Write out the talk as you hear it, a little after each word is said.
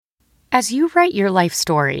As you write your life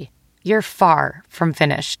story, you're far from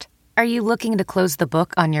finished. Are you looking to close the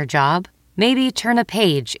book on your job? Maybe turn a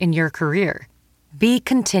page in your career? Be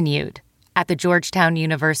continued at the Georgetown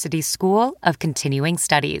University School of Continuing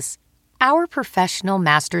Studies. Our professional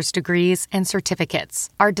master's degrees and certificates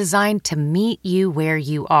are designed to meet you where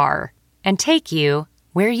you are and take you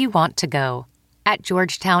where you want to go. At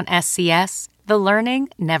Georgetown SCS, the learning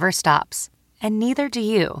never stops, and neither do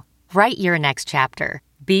you. Write your next chapter.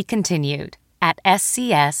 Be continued at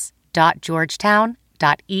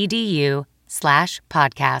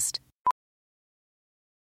scs.georgetown.edu/podcast.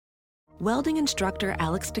 Welding instructor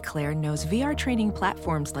Alex DeClaire knows VR training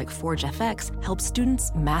platforms like Forge FX help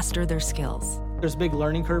students master their skills. There's a big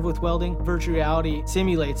learning curve with welding. Virtual reality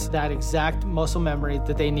simulates that exact muscle memory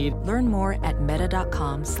that they need. Learn more at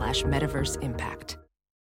meta.com/metaverseimpact.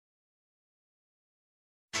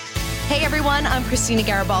 Hey everyone, I'm Christina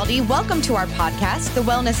Garibaldi. Welcome to our podcast, The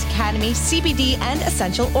Wellness Academy CBD and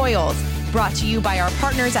Essential Oils, brought to you by our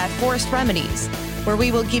partners at Forest Remedies, where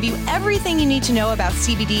we will give you everything you need to know about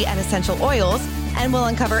CBD and essential oils, and we'll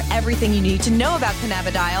uncover everything you need to know about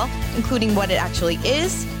cannabidiol, including what it actually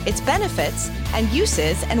is, its benefits and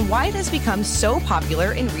uses, and why it has become so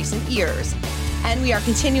popular in recent years. And we are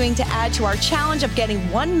continuing to add to our challenge of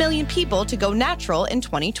getting 1 million people to go natural in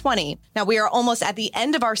 2020. Now, we are almost at the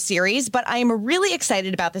end of our series, but I am really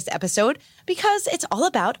excited about this episode because it's all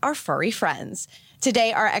about our furry friends.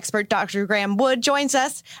 Today, our expert, Dr. Graham Wood, joins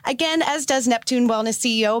us, again, as does Neptune Wellness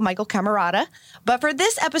CEO Michael Camerata. But for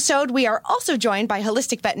this episode, we are also joined by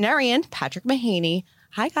holistic veterinarian Patrick Mahaney.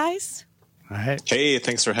 Hi, guys. Hi. Hey,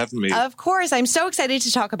 thanks for having me. Of course. I'm so excited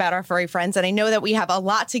to talk about our furry friends, and I know that we have a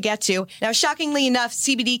lot to get to. Now, shockingly enough,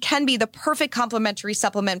 CBD can be the perfect complementary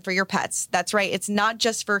supplement for your pets. That's right. It's not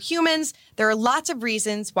just for humans. There are lots of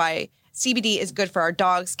reasons why CBD is good for our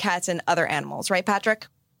dogs, cats, and other animals. Right, Patrick?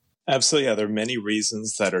 Absolutely. Yeah, there are many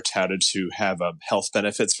reasons that are touted to have health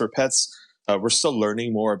benefits for pets. We're still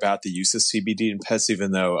learning more about the use of CBD in pets,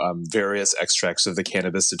 even though various extracts of the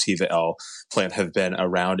cannabis sativa L plant have been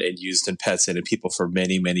around and used in pets and in people for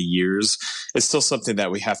many, many years. It's still something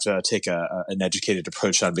that we have to take an educated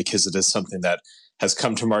approach on because it is something that has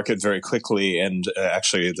come to market very quickly. And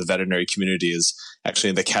actually, the veterinary community is actually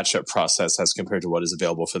in the catch-up process as compared to what is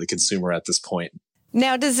available for the consumer at this point.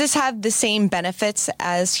 Now, does this have the same benefits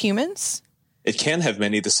as humans? It can have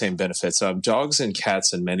many of the same benefits. Dogs and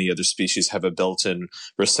cats and many other species have a built-in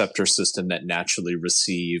receptor system that naturally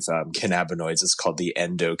receive cannabinoids. It's called the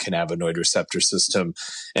endocannabinoid receptor system.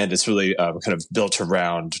 And it's really kind of built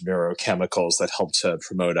around neurochemicals that help to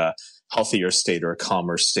promote a healthier state or a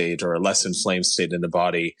calmer state or a less inflamed state in the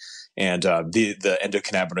body. And the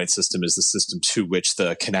endocannabinoid system is the system to which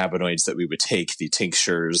the cannabinoids that we would take, the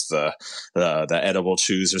tinctures, the edible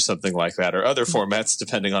chews or something like that, or other formats,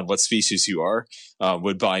 depending on what species you are,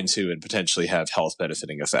 would bind to and potentially have health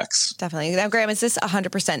benefiting effects. Definitely. Now, Graham, is this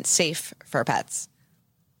 100% safe for pets?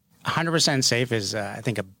 100% safe is, I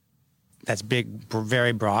think, that's big,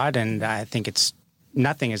 very broad, and I think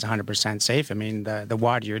nothing is 100% safe. I mean, the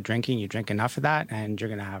water you're drinking, you drink enough of that, and you're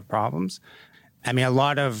going to have problems. I mean, a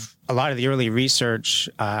lot of the early research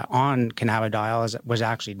on cannabidiol was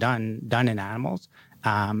actually done in animals,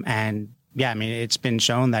 and yeah, I mean, it's been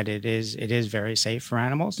shown that it is very safe for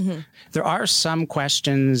animals. Mm-hmm. There are some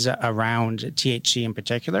questions around THC in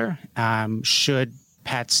particular. Should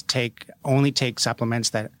pets only take supplements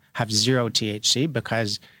that have zero THC?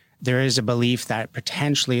 Because there is a belief that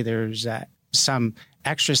potentially there's some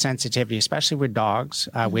extra sensitivity, especially with dogs,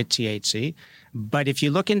 with THC. But if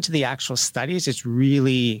you look into the actual studies,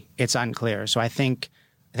 it's unclear. So I think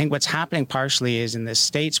what's happening partially is in the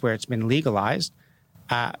states where it's been legalized,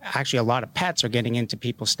 actually a lot of pets are getting into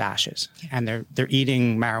people's stashes and they're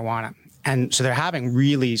eating marijuana. And so they're having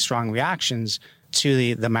really strong reactions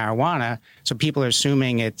to the marijuana. So people are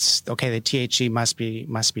assuming it's okay, the THC must be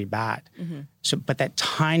bad. Mm-hmm. So, but that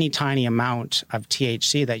tiny amount of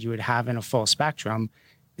THC that you would have in a full spectrum,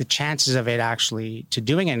 the chances of it actually to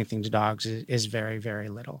doing anything to dogs is very, very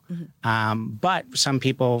little. Mm-hmm. But some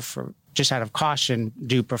people, just out of caution,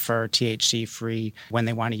 do prefer THC-free when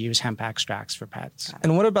they want to use hemp extracts for pets.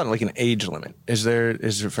 And what about like an age limit? Is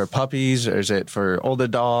it for puppies or is it for older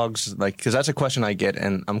dogs? Like, because that's a question I get,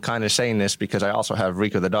 and I'm kind of saying this because I also have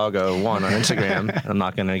Rico the Doggo 1 on Instagram. I'm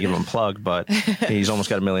not going to give him a plug, but he's almost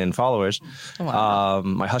got 1 million followers. Oh, wow.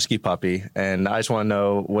 My husky puppy, and I just want to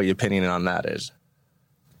know what your opinion on that is.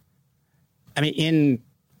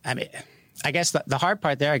 I guess the hard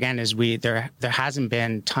part there again is there hasn't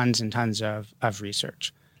been tons and tons of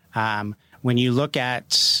research. when you look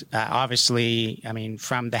at, obviously, I mean,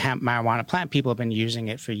 from the hemp marijuana plant, people have been using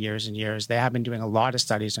it for years and years. They have been doing a lot of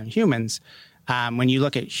studies on humans. When you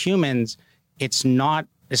look at humans, it's not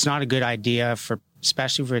a good idea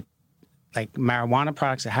especially for like marijuana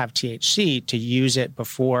products that have THC, to use it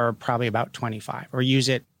before probably about 25 or use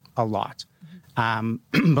it a lot.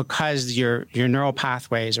 Because your neural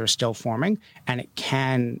pathways are still forming, and it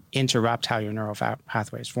can interrupt how your neural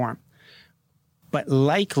pathways form. But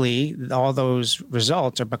likely, all those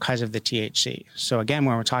results are because of the THC. So again,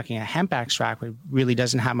 when we're talking a hemp extract, which really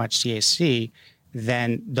doesn't have much THC,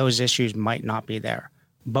 then those issues might not be there.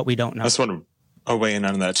 But we don't know. That's one. I'll weigh in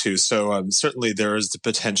on that too. So certainly there is the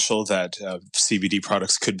potential that CBD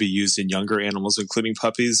products could be used in younger animals, including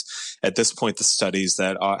puppies. At this point, the studies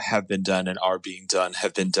that have been done and are being done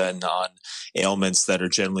have been done on ailments that are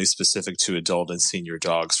generally specific to adult and senior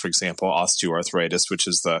dogs. For example, osteoarthritis, which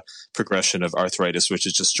is the progression of arthritis, which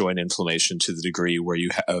is just joint inflammation to the degree where you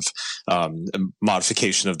have a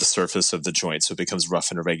modification of the surface of the joint, so it becomes rough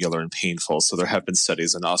and irregular and painful. So there have been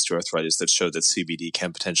studies on osteoarthritis that show that CBD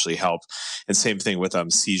can potentially help. And same thing with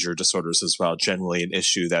seizure disorders as well, generally an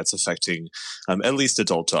issue that's affecting at least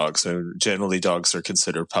adult dogs. So generally dogs are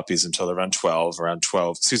considered puppies until they're around 12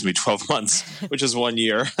 months, which is 1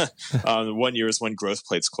 year. 1 year is when growth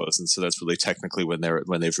plates close. And so that's really technically when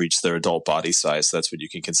they've reached their adult body size. So that's when you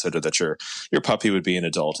can consider that your puppy would be an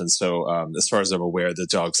adult. And so as far as I'm aware, the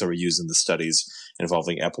dogs that were used in the studies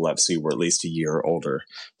involving epilepsy were at least a year older.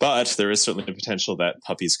 But there is certainly the potential that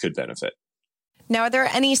puppies could benefit. Now, are there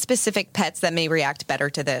any specific pets that may react better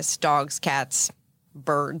to this? Dogs, cats,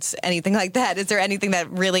 birds, anything like that? Is there anything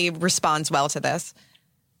that really responds well to this?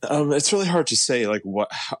 It's really hard to say, like,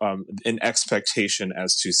 what an expectation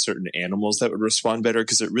as to certain animals that would respond better,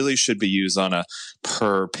 because it really should be used on a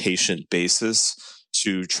per patient basis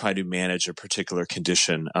to try to manage a particular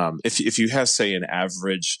condition. If you have, say, an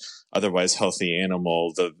average otherwise healthy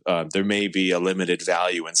animal, there may be a limited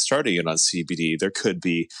value in starting it on CBD. There could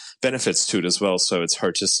be benefits to it as well. So it's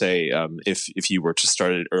hard to say if you were to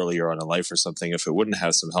start it earlier on in life or something, if it wouldn't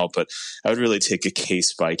have some help. But I would really take a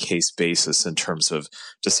case-by-case basis in terms of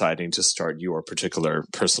deciding to start your particular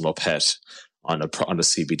personal pet on a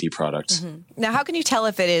CBD product. Mm-hmm. Now, how can you tell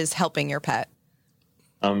if it is helping your pet?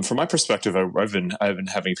 From my perspective, I've been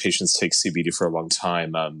having patients take CBD for a long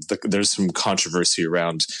time. There's some controversy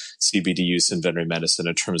around CBD use in veterinary medicine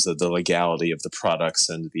in terms of the legality of the products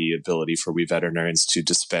and the ability for we veterinarians to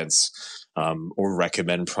dispense or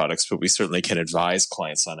recommend products, but we certainly can advise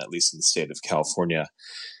clients on, at least in the state of California.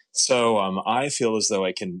 So I feel as though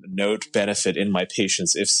I can note benefit in my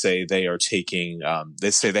patients if, say, they are taking,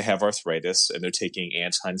 they say they have arthritis and they're taking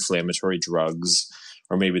anti-inflammatory drugs,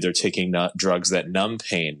 or maybe they're taking drugs that numb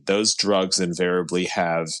pain. Those drugs invariably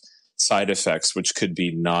have side effects which could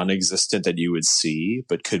be non-existent that you would see,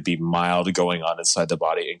 but could be mild going on inside the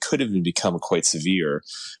body and could even become quite severe.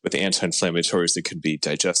 With anti-inflammatories, that could be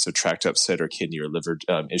digestive tract upset or kidney or liver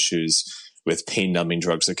issues. With pain-numbing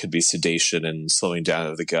drugs, it could be sedation and slowing down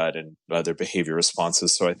of the gut and other behavior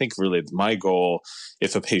responses. So I think really my goal,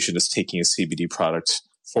 if a patient is taking a CBD product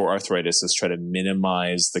for arthritis, is try to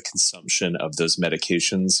minimize the consumption of those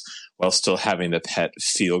medications while still having the pet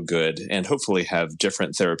feel good and hopefully have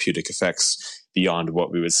different therapeutic effects beyond what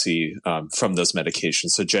we would see from those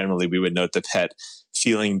medications. So generally, we would note the pet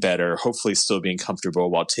feeling better, hopefully still being comfortable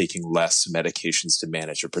while taking less medications to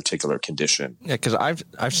manage a particular condition. Yeah, because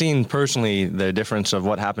I've seen personally the difference of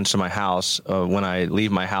what happens to my house when I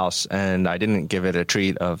leave my house and I didn't give it a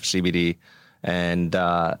treat of CBD. And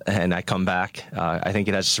I come back. I think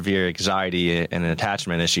it has severe anxiety and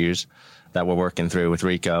attachment issues that we're working through with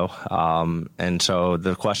Rico. And so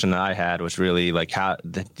the question that I had was really like,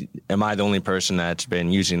 am I the only person that's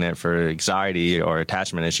been using it for anxiety or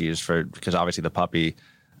attachment issues? Because obviously the puppy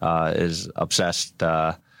is obsessed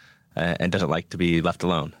and doesn't like to be left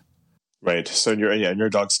alone. Right. So in your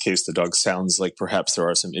dog's case, the dog sounds like perhaps there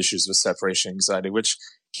are some issues with separation anxiety, which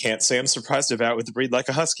can't say I'm surprised about with a breed like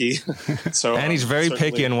a husky. So, and he's very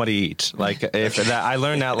picky in what he eats. Like I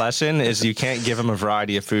learned that lesson is you can't give him a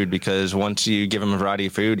variety of food, because once you give him a variety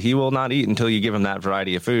of food, he will not eat until you give him that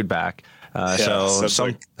variety of food back.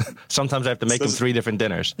 Sometimes I have to make him 3 different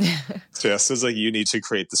dinners. So yeah, so it's like you need to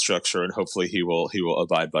create the structure, and hopefully he will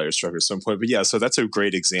abide by your structure at some point. But yeah, so that's a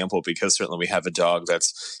great example, because certainly we have a dog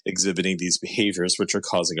that's exhibiting these behaviors which are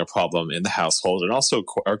causing a problem in the household and also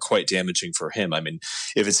are quite damaging for him. I mean,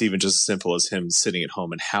 if it's even just as simple as him sitting at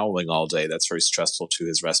home and howling all day, that's very stressful to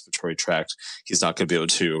his respiratory tract. He's not going to be able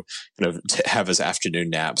to kind of have his afternoon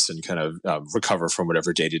naps and kind of recover from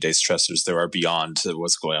whatever day-to-day stressors there are beyond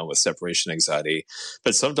what's going on with separation separation anxiety.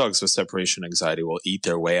 But some dogs with separation anxiety will eat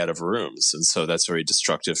their way out of rooms. And so that's very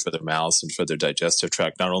destructive for their mouths and for their digestive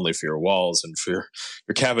tract, not only for your walls and for your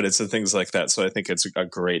cabinets and things like that. So I think it's a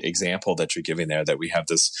great example that you're giving there, that we have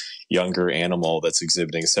this younger animal that's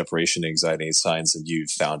exhibiting separation anxiety signs, and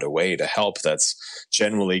you've found a way to help that's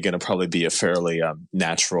generally going to probably be a fairly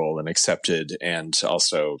natural and accepted and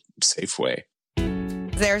also safe way.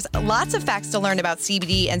 There's lots of facts to learn about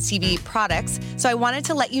CBD and CBD products, so I wanted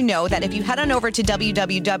to let you know that if you head on over to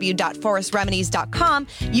www.forestremedies.com,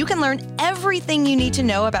 you can learn everything you need to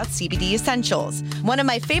know about CBD essentials. One of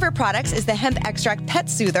my favorite products is the Hemp Extract Pet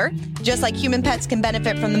Soother. Just like human pets can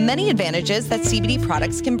benefit from the many advantages that CBD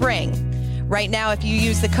products can bring. Right now, if you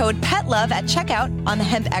use the code PETLOVE at checkout on the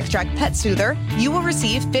Hemp Extract Pet Soother, you will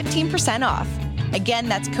receive 15% off. Again,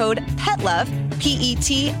 that's code PETLOVE, PETLOVE,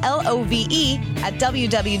 at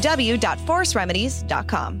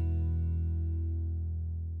www.forestremedies.com.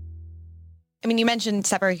 I mean, you mentioned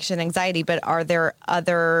separation anxiety, but are there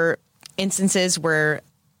other instances where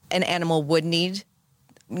an animal would need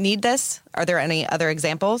this? Are there any other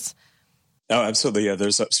examples? Oh, absolutely. Yeah,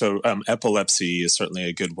 epilepsy is certainly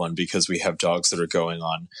a good one, because we have dogs that are going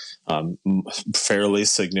on fairly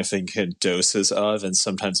significant doses of, and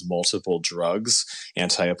sometimes multiple drugs,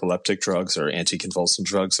 anti-epileptic drugs or anticonvulsant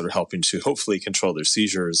drugs that are helping to hopefully control their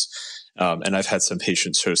seizures. And I've had some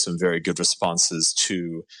patients show some very good responses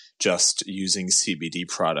to just using CBD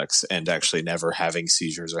products and actually never having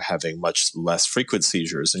seizures or having much less frequent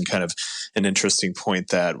seizures. And kind of an interesting point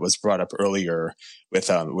that was brought up earlier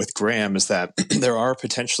with Graham is that there are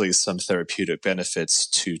potentially some therapeutic benefits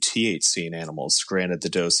to THC in animals. Granted, the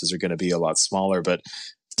doses are going to be a lot smaller, but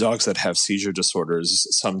dogs that have seizure disorders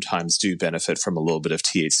sometimes do benefit from a little bit of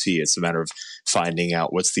THC. It's a matter of finding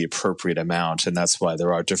out what's the appropriate amount. And that's why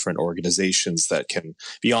there are different organizations that can,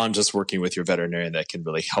 beyond just working with your veterinarian, that can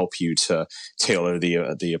really help you to tailor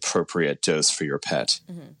the appropriate dose for your pet.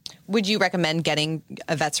 Mm-hmm. Would you recommend getting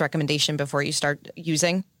a vet's recommendation before you start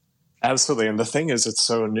using? Absolutely. And the thing is, it's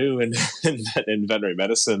so new in veterinary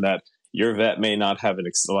medicine that your vet may not have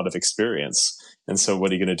a lot of experience. And so what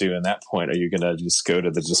are you going to do in that point? Are you going to just go to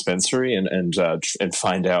the dispensary and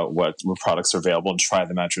find out what products are available and try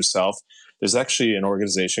them out yourself? There's actually an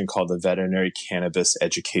organization called the Veterinary Cannabis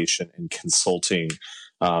Education and Consulting,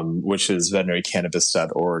 which is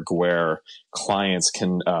veterinarykannabis.org, where clients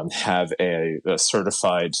can have a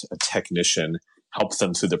certified technician help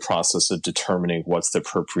them through the process of determining what's the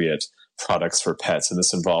appropriate products for pets. And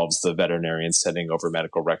this involves the veterinarian sending over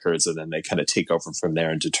medical records, and then they kind of take over from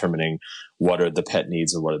there and determining what are the pet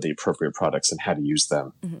needs and what are the appropriate products and how to use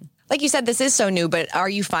them. Mm-hmm. Like you said, this is so new, but are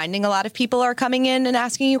you finding a lot of people are coming in and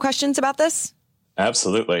asking you questions about this?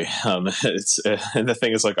 Absolutely. And the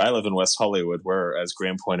thing is, like, I live in West Hollywood, where, as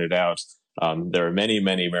Graham pointed out, there are many,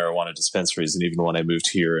 many marijuana dispensaries. And even when I moved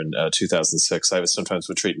here in 2006, I sometimes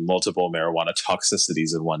would treat multiple marijuana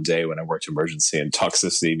toxicities in one day when I worked emergency. And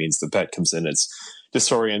toxicity means the pet comes in, it's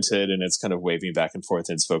disoriented and it's kind of waving back and forth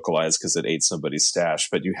and it's vocalized because it ate somebody's stash.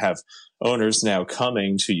 But you have owners now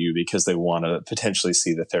coming to you because they want to potentially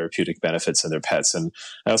see the therapeutic benefits in their pets. And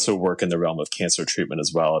I also work in the realm of cancer treatment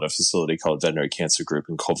as well at a facility called Veterinary Cancer Group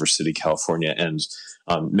in Culver City, California. And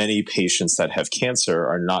many patients that have cancer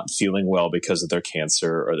are not feeling well because of their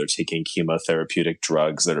cancer, or they're taking chemotherapeutic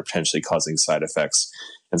drugs that are potentially causing side effects.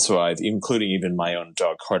 And so including even my own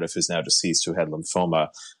dog, Cardiff, who's now deceased, who had lymphoma,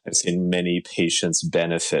 I've seen many patients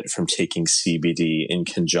benefit from taking CBD in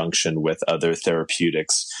conjunction with other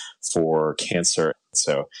therapeutics for cancer.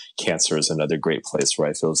 So cancer is another great place where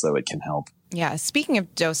I feel as though it can help. Yeah. Speaking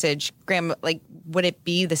of dosage, Graham, would it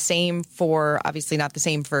be the same obviously not the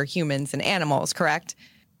same for humans and animals, correct?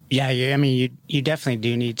 Yeah, you definitely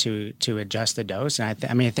do need to adjust the dose, and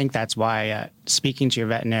I think that's why speaking to your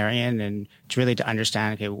veterinarian and to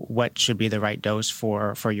understand what should be the right dose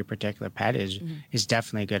for your particular pet is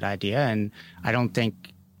definitely a good idea. And I don't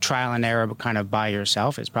think trial and error kind of by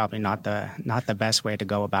yourself is probably not the best way to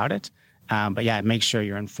go about it. But yeah, make sure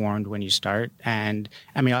you're informed when you start. And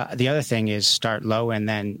the other thing is start low, and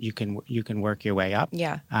then you can work your way up.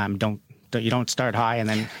 Yeah. You don't start high and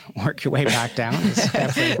then work your way back down. It's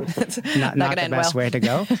definitely not the best way to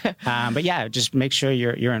go. But yeah, just make sure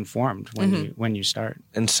you're informed when you start.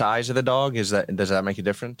 And size of the dog, does that make a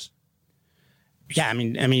difference? Yeah,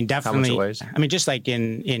 definitely. How much it weighs? Just like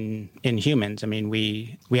in humans,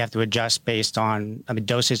 we have to adjust based on.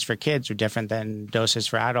 Doses for kids are different than doses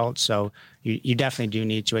for adults, so you definitely do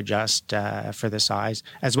need to adjust for the size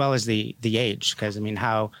as well as the age, because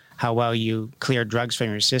how well you clear drugs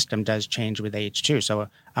from your system does change with age too. So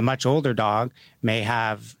a much older dog may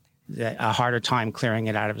have a harder time clearing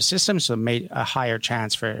it out of a system, so it made a higher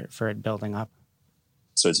chance for it building up.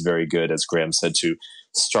 So it's very good, as Graham said, to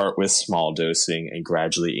start with small dosing and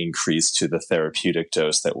gradually increase to the therapeutic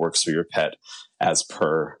dose that works for your pet as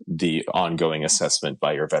per the ongoing assessment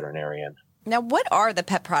by your veterinarian. Now, what are the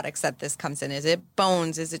pet products that this comes in? Is it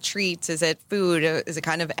bones? Is it treats? Is it food? Is it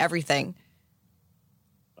kind of everything?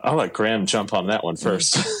 I'll let Graham jump on that one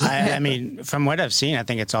first. I mean, from what I've seen, I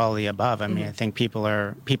think it's all the above. I mean, I think people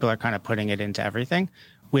are kind of putting it into everything,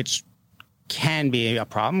 which can be a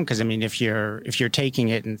problem because, I mean, if you're taking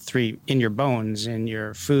it in your bones, in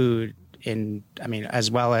your food, as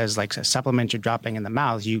well as like a supplement you're dropping in the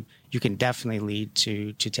mouth, you can definitely lead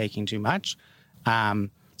to taking too much.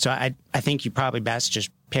 So I think you probably best just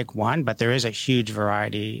pick one, but there is a huge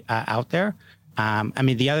variety out there. I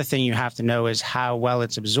mean, the other thing you have to know is how well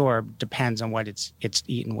it's absorbed depends on what it's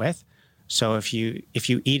eaten with. So if you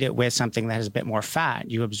eat it with something that has a bit more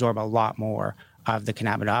fat, you absorb a lot more of the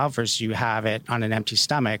cannabinoid versus you have it on an empty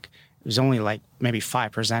stomach. There's only like maybe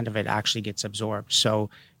 5% of it actually gets absorbed. So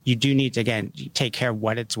you do need to, again, take care of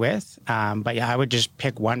what it's with. But yeah, I would just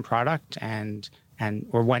pick one product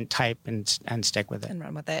or one type and stick with it. And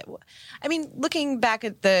run with it. I mean, looking back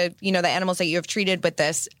at the animals that you have treated with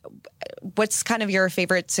this, what's kind of your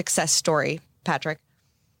favorite success story, Patrick?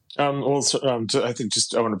 I think I want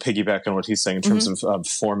to piggyback on what he's saying in terms of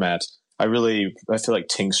format. I feel like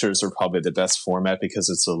tinctures are probably the best format because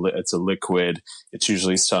it's a liquid. It's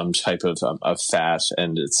usually some type of fat,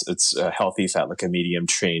 and it's a healthy fat, like a medium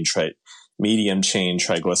chain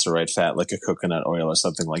triglyceride fat, like a coconut oil or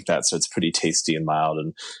something like that. So it's pretty tasty and mild,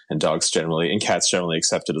 and dogs generally and cats generally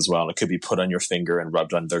accept it as well. And it could be put on your finger and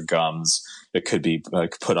rubbed on their gums. It could be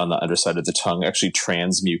put on the underside of the tongue, actually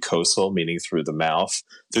transmucosal, meaning through the mouth,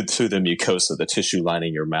 through the mucosa, the tissue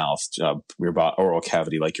lining your mouth, your oral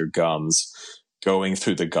cavity, like your gums. Going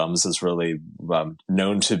through the gums is really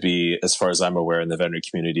known to be, as far as I'm aware in the veterinary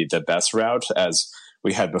community, the best route, as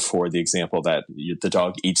we had before the example that the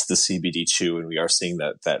dog eats the CBD chew, and we are seeing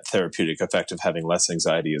that therapeutic effect of having less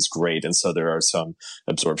anxiety is great. And so there are some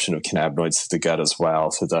absorption of cannabinoids through the gut as well,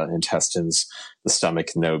 through the intestines, the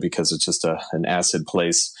stomach, no, because it's just an acid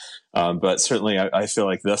place. But certainly I feel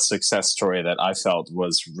like the success story that I felt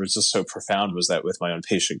was just so profound was that with my own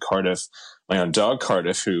patient Cardiff, my own dog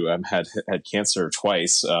Cardiff, who had cancer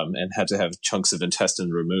twice and had to have chunks of intestine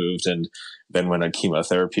removed and then went on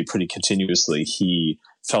chemotherapy pretty continuously, he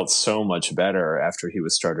felt so much better after he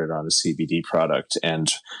was started on a CBD product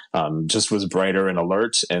and just was brighter and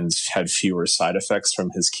alert and had fewer side effects from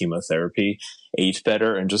his chemotherapy, ate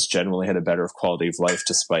better, and just generally had a better quality of life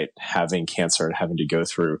despite having cancer and having to go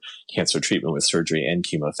through cancer treatment with surgery and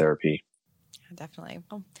chemotherapy. Definitely.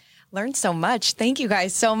 Oh, learned so much. Thank you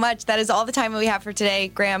guys so much. That is all the time we have for today.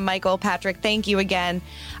 Graham, Michael, Patrick, thank you again.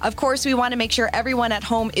 Of course, we want to make sure everyone at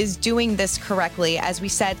home is doing this correctly. As we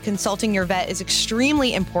said, consulting your vet is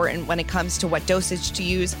extremely important when it comes to what dosage to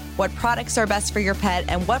use, what products are best for your pet,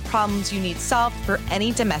 and what problems you need solved for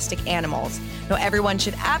any domestic animals. Now, everyone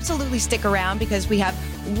should absolutely stick around because we have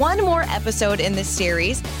one more episode in this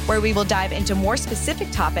series where we will dive into more specific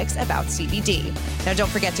topics about CBD. Now, don't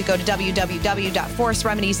forget to go to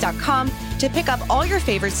www.forestremedies.com to pick up all your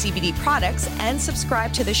favorite CBD products and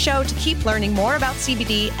subscribe to the show to keep learning more about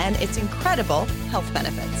CBD and its incredible health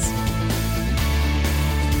benefits.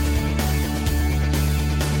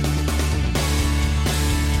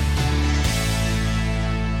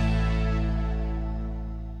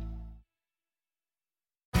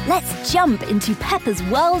 Let's jump into Peppa's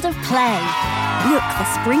world of play. Look for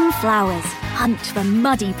spring flowers, hunt for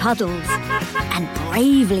muddy puddles, and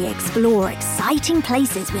bravely explore exciting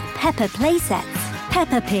places with Peppa playsets.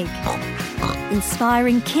 Peppa Pig,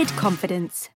 inspiring kid confidence.